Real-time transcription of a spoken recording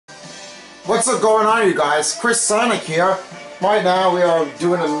What's up going on, you guys? Chris Sonic here. Right now we are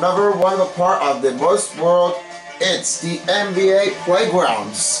doing another one of the part of the Most World. It's the NBA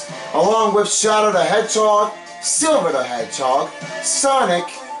Playgrounds. Along with Shadow the Hedgehog, Silver the Hedgehog, Sonic,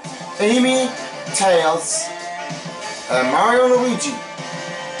 Amy, Tails, and Mario Luigi,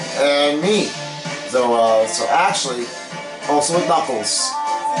 and me. So actually, also with Knuckles.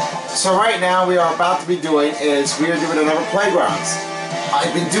 So right now we are about to be doing another Playgrounds.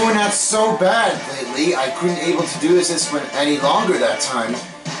 I've been doing that so bad lately, I couldn't able to do this one any longer that time.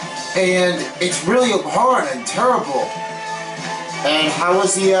 And it's really hard and terrible. And how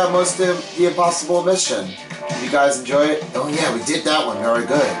was the Impossible Mission? Did you guys enjoy it? Oh yeah, we did that one very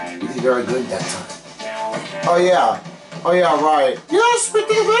good. We did very good that time. Oh yeah, right. Yes, we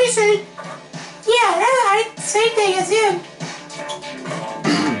did amazing. Yeah, alright. Same thing as you.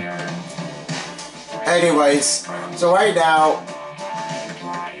 Anyways, so right now,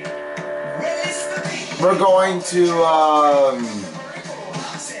 we're going to,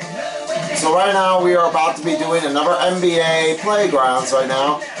 so right now we are about to be doing another NBA Playgrounds right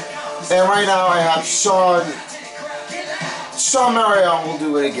now. And right now I have Sean Marion will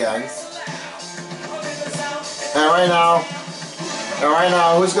do it again. And right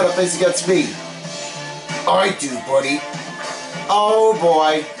now, who's gonna face against me? I do, buddy. Oh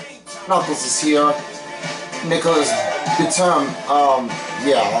boy. Knuckles is here. Nicholas Batum,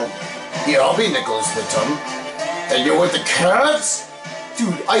 yeah, I'll be Nicholas Batum. And you're with the Cavs?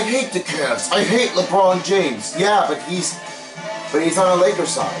 Dude, I hate the Cavs. I hate LeBron James. Yeah, but he's on the Lakers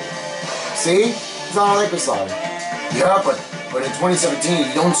side. See? He's on the Lakers side. Yeah, but in 2017,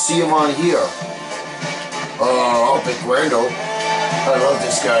 you don't see him on here. Oh, Big Randall. I love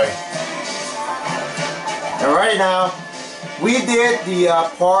this guy. And right now, we did the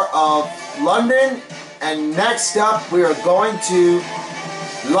part of London, and next up we are going to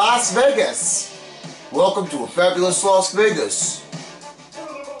Las Vegas. Welcome to a fabulous Las Vegas.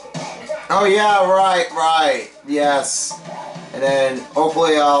 Oh yeah, right, yes. And then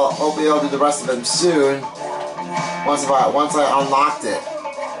hopefully I'll do the rest of them soon. Once I unlocked it.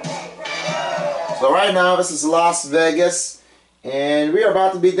 So right now this is Las Vegas, and we are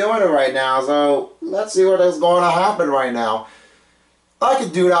about to be doing it right now. So let's see what is going to happen right now. I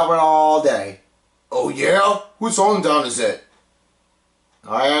could do that one all day. Oh yeah? Whose hometown is it?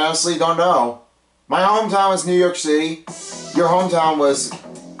 I honestly don't know. My hometown is New York City. Your hometown was...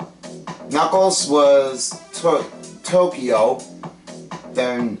 Knuckles was Tokyo.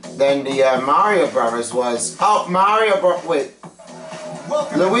 Then the Mario Brothers was... Oh, wait.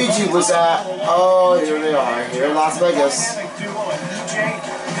 Luigi was at... Oh, here they are. Here in Las Vegas.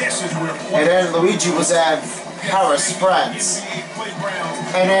 And then Luigi was at Paris, France.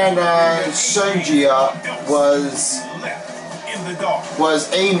 And then Shinji was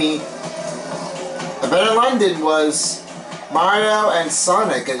Amy. And then in London was Mario and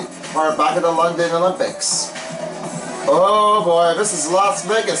Sonic back at the London Olympics. Oh boy, this is Las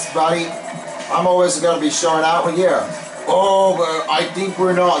Vegas, buddy. I'm always going to be showing out here. Oh, but I think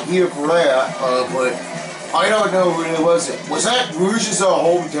we're not here for that. But I don't know who it was. Was that Rouge's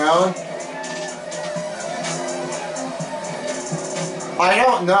hometown? I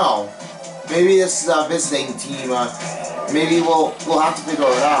don't know. Maybe this is a visiting team. Maybe we'll have to figure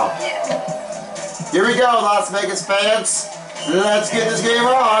it out. Here we go, Las Vegas fans. Let's get this game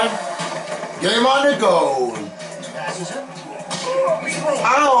on. Game on to go.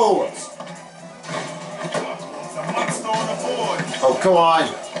 Ow! Oh, come on.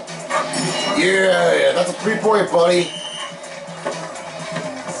 Yeah, that's a 3-point, buddy.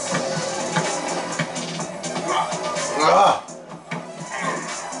 Ah.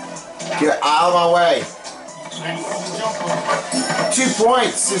 Get out of my way. 2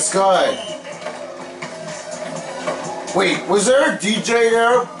 points is good. Wait, was there a DJ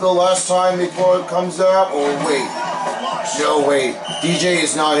there the last time before it comes up? Or wait. No, wait. DJ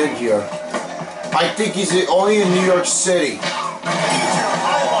is not in here. I think he's only in New York City.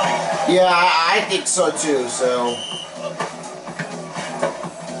 Yeah, I think so too, so...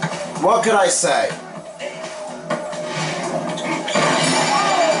 What could I say?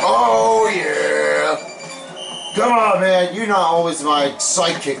 Oh yeah! Come on, man, you're not always my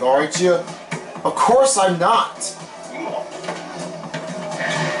sidekick, aren't you? Of course I'm not!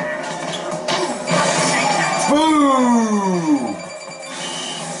 Boo!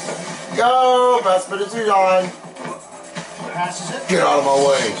 Go! Best minutes are on. Get out of my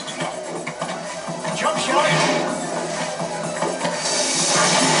way. Jump shot.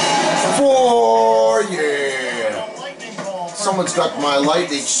 4, yeah! Someone's got my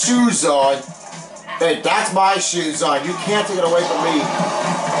lightning shoes on. Hey, that's my shoes on. You can't take it away from me.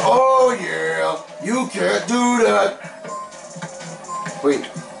 Oh, yeah. can't do that. Wait.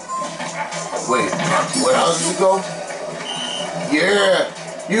 Wait. What else does it go? Yeah.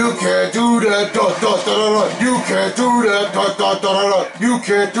 You can't do that. Da, da, da, da, da. You can't do that. Da, da, da, da, da. You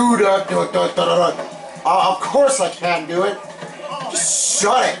can't do that. Da, da, da, da, da. Of course I can do it. Just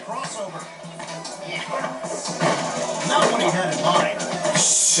shut it. Not what he had in mind.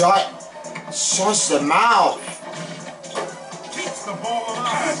 Shush the mouth. Keeps the ball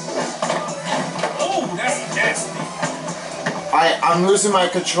alive. Oh, that's nasty. I'm losing my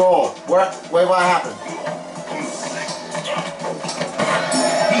control. Wait, what happened?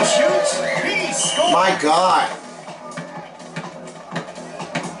 He shoots. He scores. My God.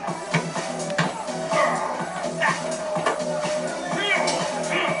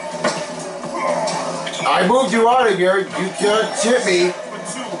 I moved you out of here. You can't hit me.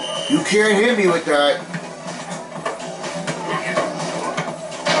 You can't hit me with that.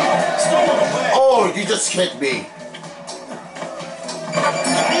 Oh, you just hit me.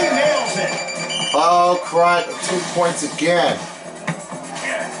 He nails it. Oh, crap. 2 points again.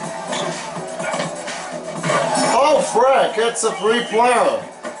 Oh, frick. It's a free player.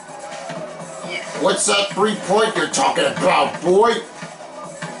 What's that 3 point you're talking about, boy?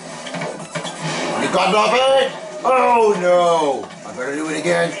 You got nothing? Oh, no. I better do it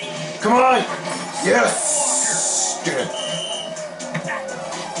again. Come on. Yes. Get it.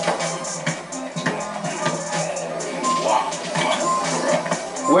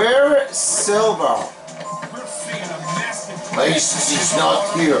 Where is Silver? We're seeing a massive At least he's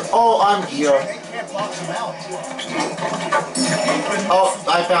not here. Oh, I'm here. They can't box him out. Oh,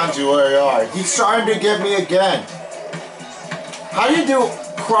 I found you where you are. He's trying to get me again. How do you do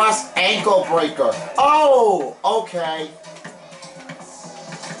cross ankle breaker? Oh, okay.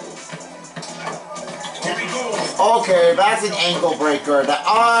 Okay, that's an ankle breaker.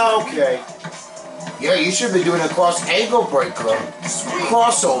 Okay. Yeah, you should be doing a cross ankle breaker.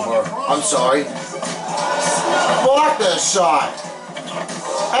 Crossover. I'm sorry. Block the shot.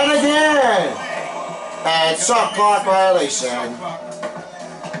 And again. And shot clock violation.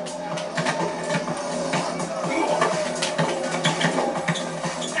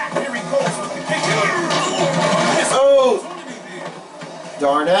 Oh!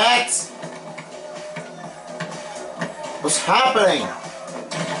 Darn it! What's happening?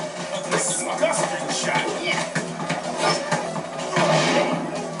 Disgusting shot.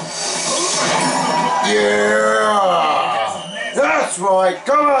 Yeah! That's right.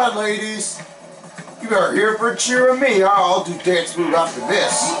 Come on, ladies. You are here for cheering me. I'll do dance move after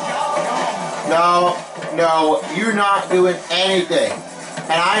this. No, you're not doing anything.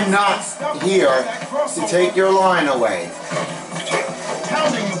 And I'm not here to take your line away.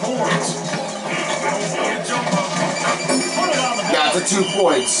 Pounding the boards. That's the 2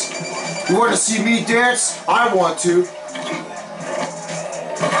 points. You want to see me dance? I want to.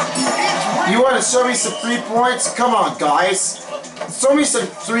 You want to show me some 3 points? Come on, guys. Show me some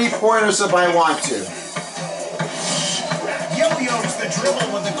 3-pointers if I want to. Yo-yo's the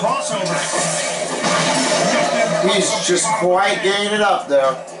dribble with the crossover. He's just quite getting it up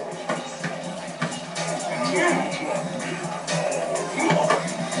there.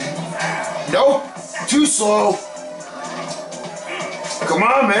 Nope. Too slow. Come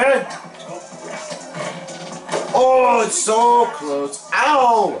on, man. Oh, it's so close.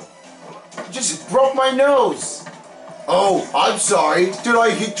 Ow! You just broke my nose. Oh, I'm sorry. Did I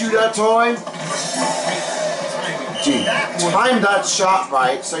hit you that time? Gee, time that shot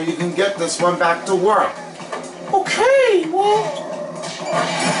right so you can get this one back to work. Okay, well,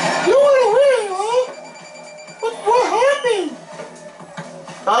 you want to win, huh? What happened?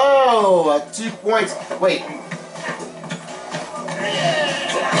 Oh, 2 points. Wait.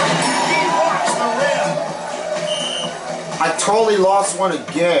 I totally lost one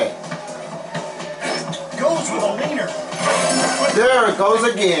again. Goes with a leaner. There it goes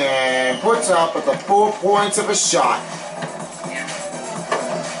again. Puts up at the 4 points of a shot.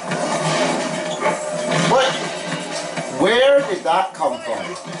 What? Where did that come from?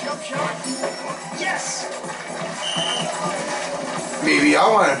 Yes. Maybe I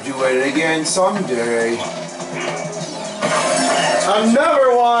want to do it again someday.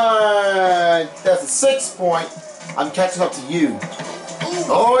 Another one! That's a 6 point. I'm catching up to you.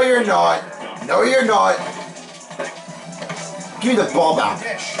 Oh, you're not. No, you're not. Give me the ball back.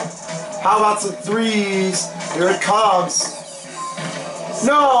 How about some threes? Here it comes.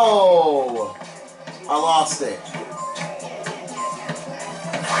 No! I lost it.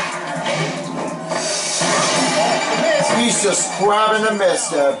 He's just grabbing the miss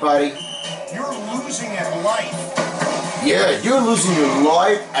there, buddy. You're losing at life. Yeah, you're losing your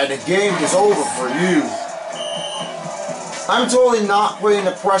life and the game is over for you. I'm totally not putting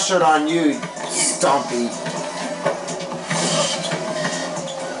the pressure on you, Stumpy.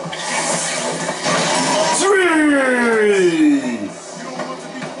 Three!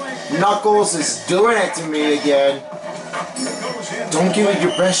 Knuckles is doing it to me again. Don't give it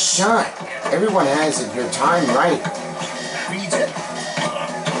your best shot. Everyone has your time right. Feeds it.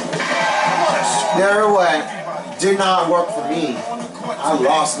 There it went. Did not work for me. I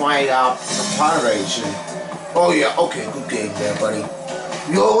lost my toleration. Oh yeah, okay, good game there, buddy.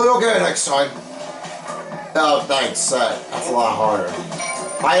 You'll get it next time. Oh, thanks. That's a lot harder.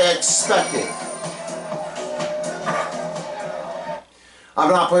 I expected. I'm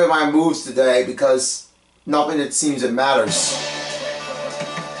not playing my moves today because nothing it seems it matters.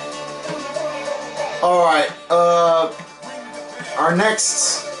 Alright, our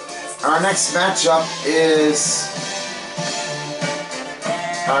next matchup is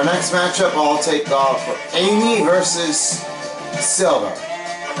I'll take off for Amy versus Silver.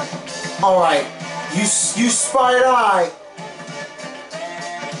 Alright, you spied eye.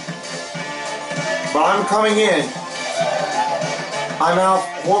 But I'm coming in. I'm Al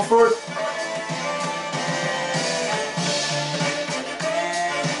Horford.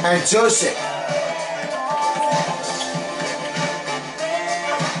 And Joseph.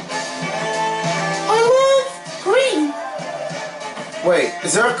 I love green. Wait,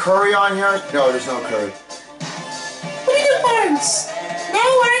 is there a curry on here? No, there's no curry. What are the buttons?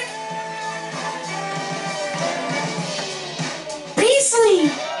 That'll work. Beasley.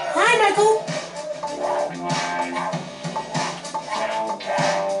 Hi, Michael.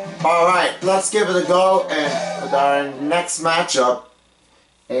 Alright, let's give it a go and with our next matchup.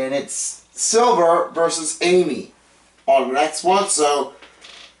 And it's Silver versus Amy on the next one, so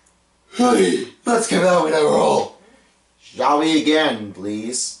let's give that one a roll. Shall we again,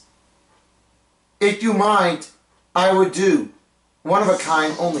 please? If you mind, I would do one of a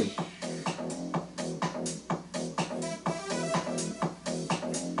kind only.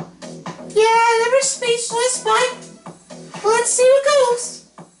 Yeah, never speechless, but let's see what goes.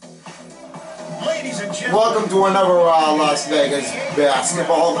 Ladies and gentlemen. Welcome to another Las Vegas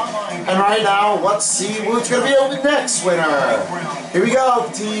basketball. And right now, let's see who's going to be the next winner. Here we go,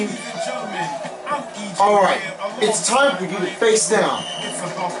 team. Alright, it's time for you to face down.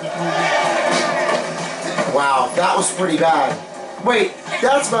 Wow, that was pretty bad. Wait,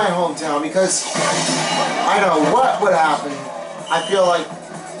 that's my hometown because I know what would happen. I feel like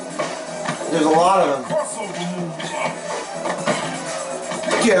there's a lot of them.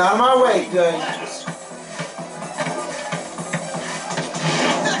 Get out of my way, good.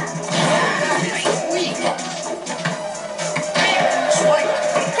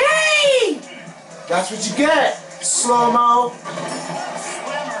 Hey! That's what you get, slow-mo.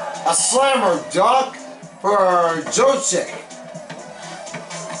 A slammer duck for Joseph.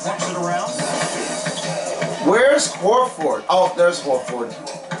 Works it around. Where's Horford? Oh, there's Horford.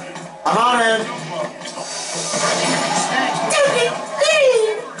 I'm on in.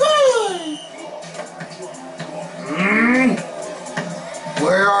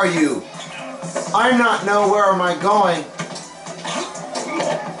 Where are you? I not know where am I going.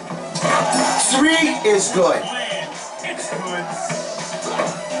 Three is good. It's good.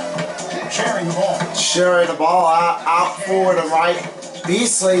 Sharing the ball. Sharing the ball out forward and right.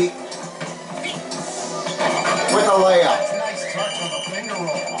 Beasley with a layup. Nice touch on the finger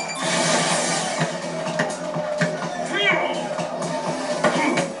roll.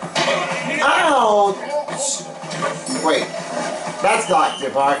 Ow! Wait, that's not the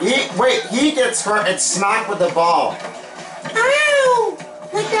part. He gets hurt and smacked with the ball. Ow!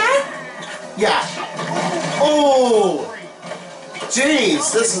 Like that? Yeah. Oh!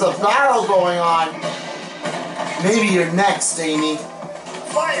 Jeez, this is a battle going on. Maybe you're next, Amy.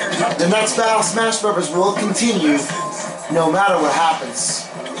 Fires up. The next battle, Smash Brothers, will continue no matter what happens.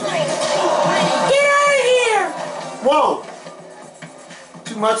 Get out of here! Whoa!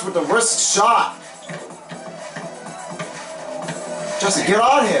 Too much with the wrist shot. Just to get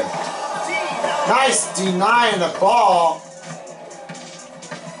on him. Nice denying the ball.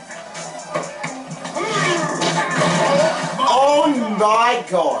 Oh my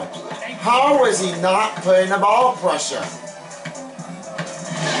God. How is he not putting the ball pressure?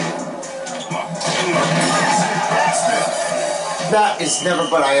 That is never,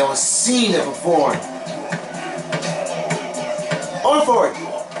 but I have seen it before. On for it.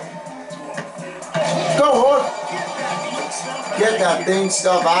 Go, Horse. Get that thing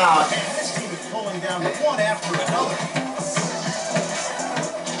stuff out. This team is pulling down one after another.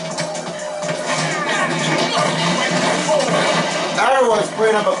 There Everyone's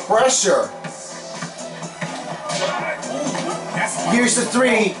putting up a pressure. Here's the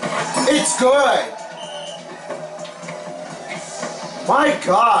 3. It's good. My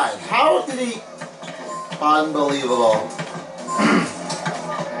God, how did he... Unbelievable.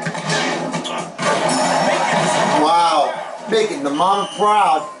 Wow, making the mama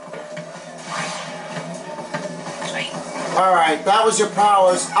proud. Alright, that was your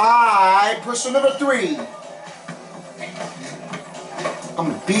powers. I push to number 3.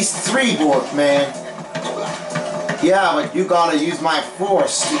 I'm Beast 3 Bork, man. Yeah, but you gotta use my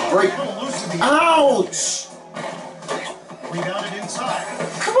force to break. Ouch! Rebounded inside.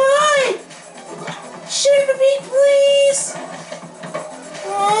 Come on! Shoot for me, please!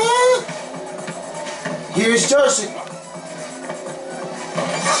 Here's Josie.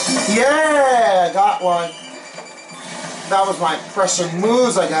 Yeah, got one. That was my pressure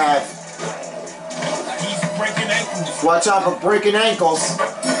moves I got. He's breaking ankles. Watch out for breaking ankles.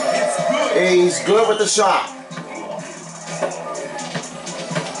 It's good. He's good with the shot.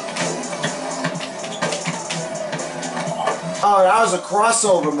 Oh, that was a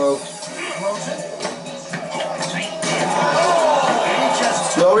crossover move. Throws it.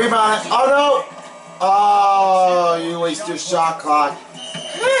 Still rebound. Oh no! Oh, you waste your shot clock.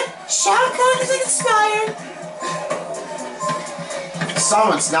 Shot clock is expired.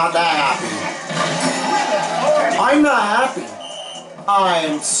 Someone's not that happy. I'm not happy. I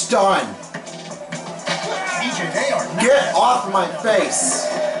am stunned. DJ, they are not. Get off my face.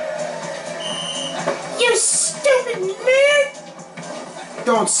 You stupid man!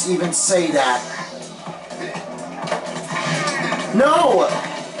 Don't even say that. No!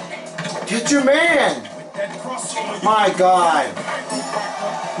 Get your man! That crossover. My God.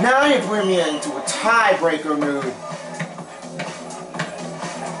 Now you bring me into a tiebreaker mood.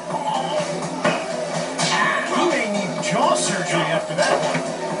 He may need jaw surgery after that one.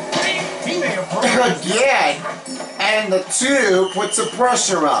 He may have broken. Again! And the 2 puts the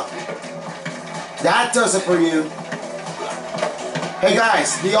pressure up. That does it for you. Hey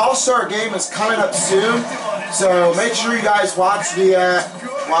guys, the All-Star game is coming up soon, so make sure you guys watch the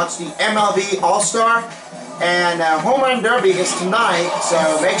MLB All-Star. And Home Run Derby is tonight,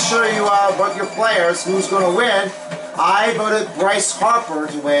 so make sure you vote your players who's going to win. I voted Bryce Harper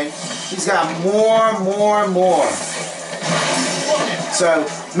to win. He's got more. So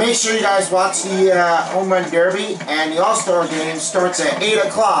make sure you guys watch the Home Run Derby, and the All-Star game starts at 8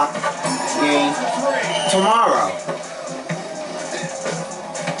 o'clock tomorrow.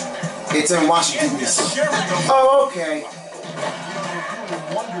 It's in Washington, D.C. Oh, okay.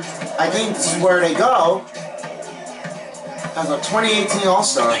 I think this is where they go. As a 2018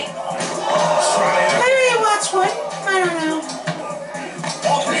 All-Star. I already watched one. I don't know.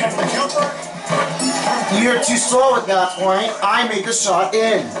 You're too slow at that point. I made the shot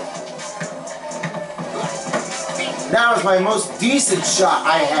in. That was my most decent shot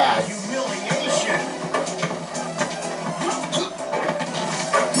I had. Humiliation.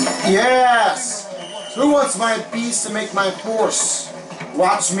 Yes! Who wants my beast to make my force?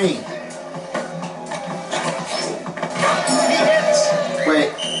 Watch me. He hits.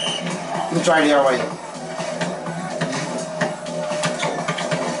 Wait. Let me try the other way.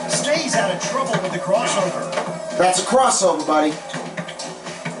 Stays out of trouble with the crossover. That's a crossover, buddy.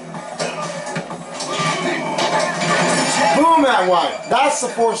 Boom, that one. That's the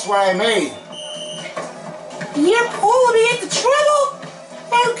force what I made. You're pulling me into trouble?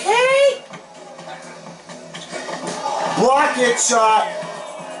 Okay. Block it, shot.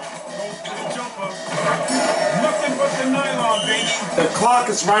 Nothing but the nylon, baby. The clock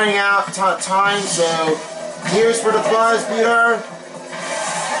is running out time, so here's for the buzz beater.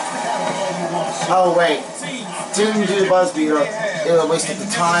 Oh, wait. Didn't do the buzz beater. It was a waste of the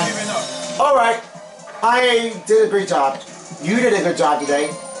time. Alright. I did a great job. You did a good job today.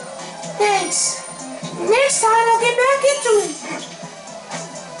 Thanks. Next time I'll get back into it.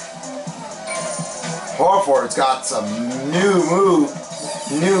 Horford's got some new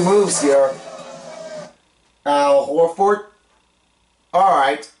moves here. Al Horford.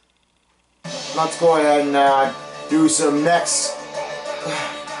 Alright. Let's go ahead and do some next.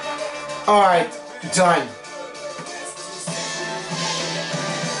 Alright, done.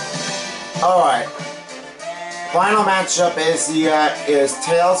 Alright. Final matchup is is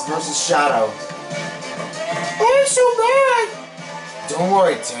Tails versus Shadow. I'm so bad. Don't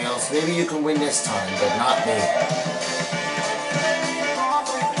worry, Tails. Maybe you can win this time, but not me.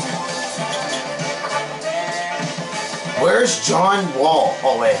 Where's John Wall?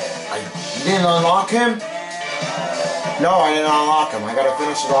 Oh wait, you didn't unlock him? No, I didn't unlock him. I gotta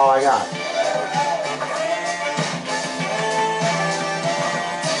finish it all I got.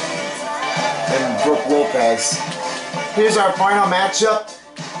 Lopez. Here's our final matchup.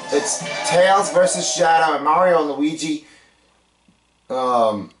 It's Tails versus Shadow and Mario and Luigi.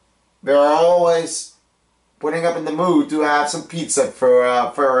 They're always putting up in the mood to have some pizza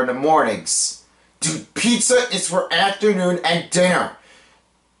for in the mornings. Dude, pizza is for afternoon and dinner.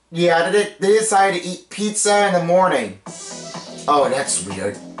 Yeah, they decided to eat pizza in the morning. Oh, that's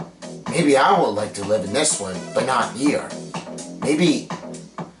weird. Maybe I would like to live in this one, but not here. Maybe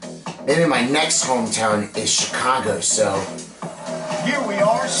my next hometown is Chicago, so Here we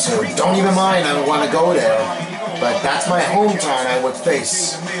are. don't even mind, I don't want to go there. But that's my hometown I would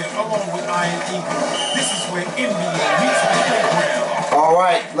face. Along with Iron Eagle. This is where NBA meets the playground.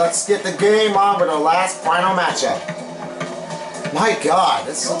 Alright, let's get the game on with our last final matchup. My god,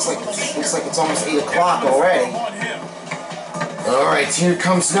 this looks like it's almost 8 o'clock already. On him. Alright, here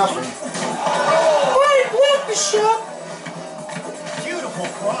comes nothing. I love the shot. Beautiful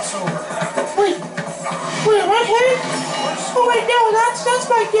crossover. Wait, what happened? Oh wait, no, that's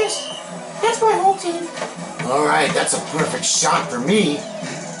my guess. That's my whole team. Alright, that's a perfect shot for me.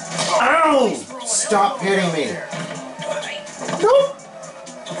 Ow! Stop hitting me. Nope.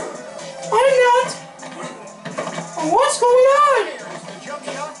 I'm not. What's going on? The jump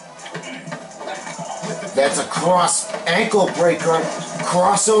shot. That's a cross ankle breaker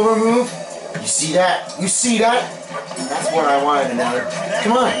crossover move. You see that? You see that? That's what I wanted to know.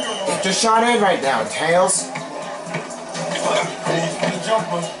 Come on, get your shot in right now, Tails. The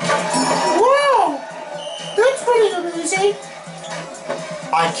jumper. Wow, that's pretty amazing.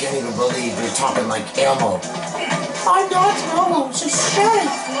 I can't even believe you're talking like Elmo. I'm not Elmo, so shut it.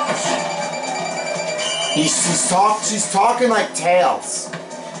 She's talking like Tails.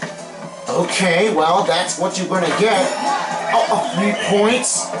 Okay, well, that's what you're gonna get. Oh, 3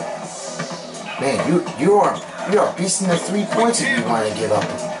 points. Man, you're beasting the 3 points if you want to give up.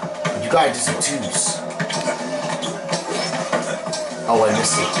 You gotta do some 2s. Oh, I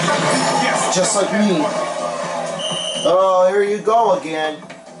missed it. Just like me. Oh, here you go again.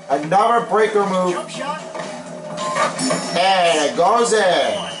 Another breaker move. Jump shot. And it goes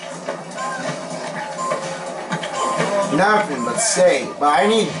in. Nothing but stay. But I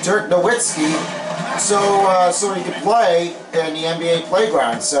need Dirk Nowitzki so he can play in the NBA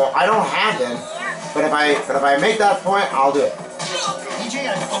playground. So I don't have him. But if I make that point, I'll do it. EJ,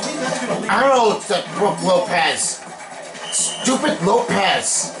 I believe that's going to lead. Oh, it's that Brooke Lopez. Stupid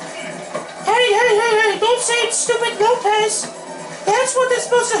Lopez. Hey, don't say it's stupid Lopez. That's what is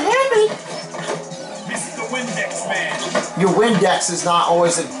supposed to happen. This is the Windex man. Your Windex is not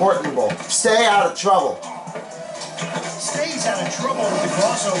always important. Stay out of trouble. Stays out of trouble with the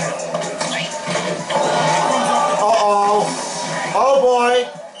crossover. Uh-oh. Oh boy.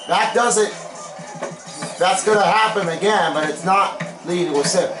 That does it. That's going to happen again, but it's not leading to a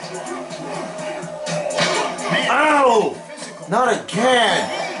sip. Ow! Not again.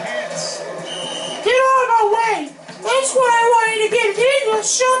 Get out of my way. That's what I wanted to get in your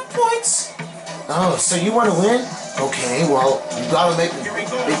shot points. Oh, so you want to win? Okay, well, you got to make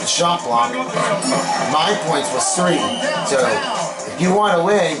the shot block. My points was 3. So, if you want to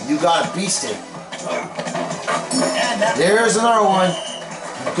win, you got to beast it. There's another one.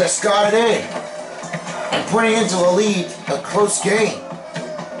 You just got it in. And putting into the lead, a close game.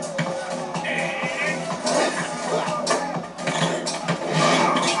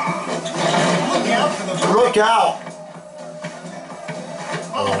 Look out!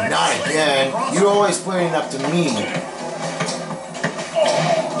 Oh, not again. You're always putting it up to me.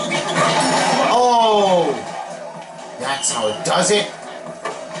 Oh! That's how it does it.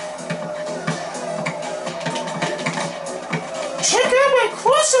 Check out my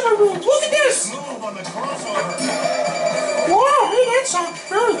crossover move. Look at this. Move on the crossover. Wow, hey, that's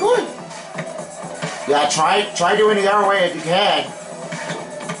really good. Yeah, try doing it the other way if you can.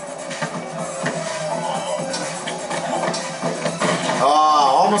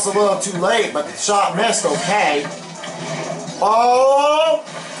 Almost a little too late, but the shot missed okay. Oh!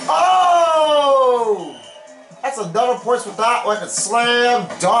 Oh! That's another point with that one. It's slam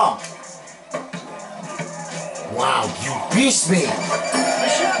dunk. Wow, you beast me. The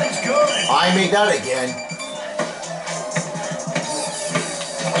shot is good. I made that again.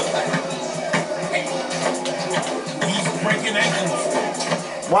 He's breaking ankles.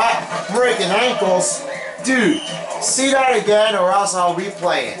 What? Breaking ankles? Dude, see that again or else I'll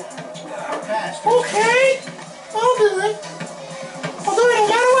replay it. Fast. Okay, I'll do it. I'll do it no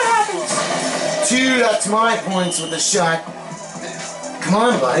matter what happens. 2, that's my points with the shot. Come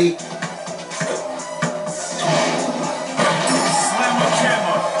on, buddy. Slamma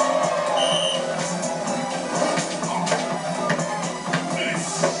jamma.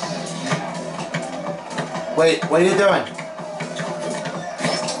 Wait, what are you doing?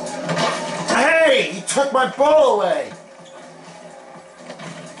 Hey, you took my ball away.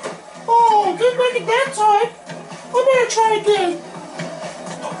 Oh, didn't make it that time. I better try again.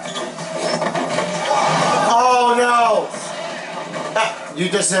 Oh no! You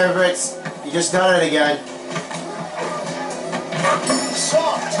just done it again.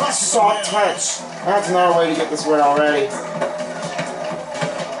 Soft touch. That's another way to get this win already.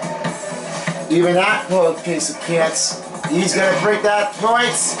 Even that little piece of pants. He's gonna break that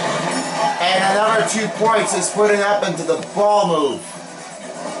points. And another 2 points is putting up into the ball move.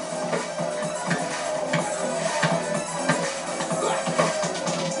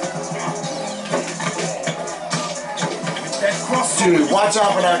 Dude, watch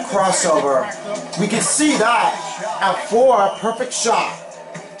out for that crossover. We can see that at 4, perfect shot.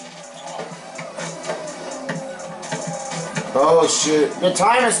 Oh shoot, your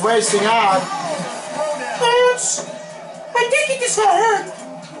time is wasting out. I think he just got hurt.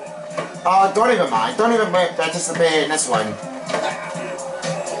 Don't even mind. Don't even participate in this one.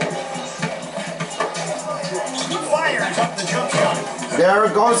 Fires up the jump shot. There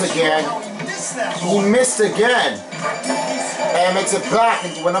it goes again. He missed again. And makes it back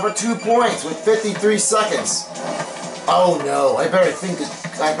into another 2 points with 53 seconds. Oh no, I better think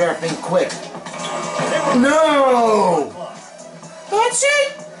quick. No! That's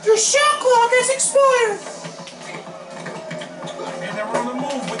it! Your shot clock has expired! And they're on the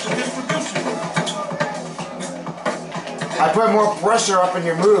move with the distribution. I put more pressure up in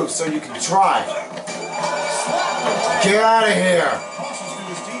your move so you can try. Get out of here!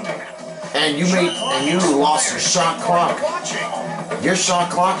 And you lost your shot clock. Your shot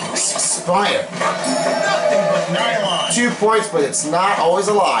clock is expired. 2 points, but it's not always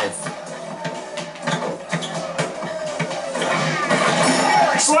alive.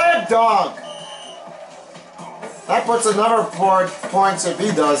 Slam dunk! That puts another 4 points if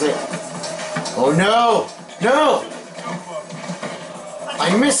he does it. Oh no! No!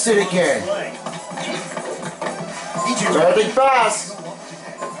 I missed it again. Better think fast.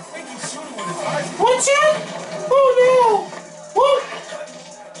 What's it? Oh no! What?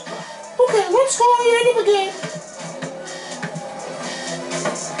 Okay, let's call the end of the game.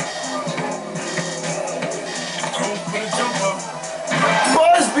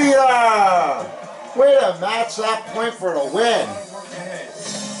 Buzz beater! Way to match that point for the win.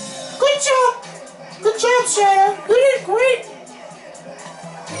 Good job! Good job, Shadow. You did great.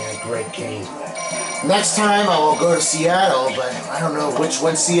 Yeah, great game. Next time I will go to Seattle, but I don't know which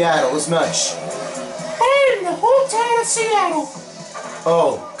one Seattle is much. I'm the whole town of Seattle.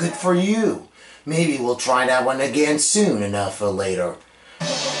 Oh, good for you. Maybe we'll try that one again soon enough for later.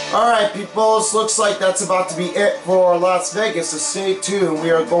 Alright people, it looks like that's about to be it for Las Vegas, so stay tuned. We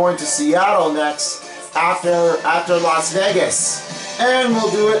are going to Seattle next after Las Vegas. And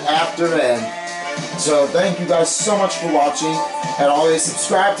we'll do it after then. So thank you guys so much for watching. And always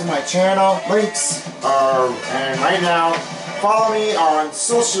subscribe to my channel. Links are, and right now, follow me on my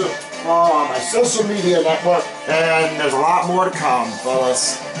social media network. And there's a lot more to come,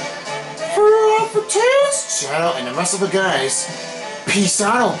 fellas. For Tales, Shadow and the rest of the guys, peace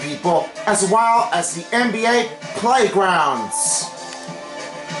out, people, as well as the NBA Playgrounds.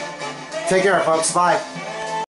 Take care, folks. Bye.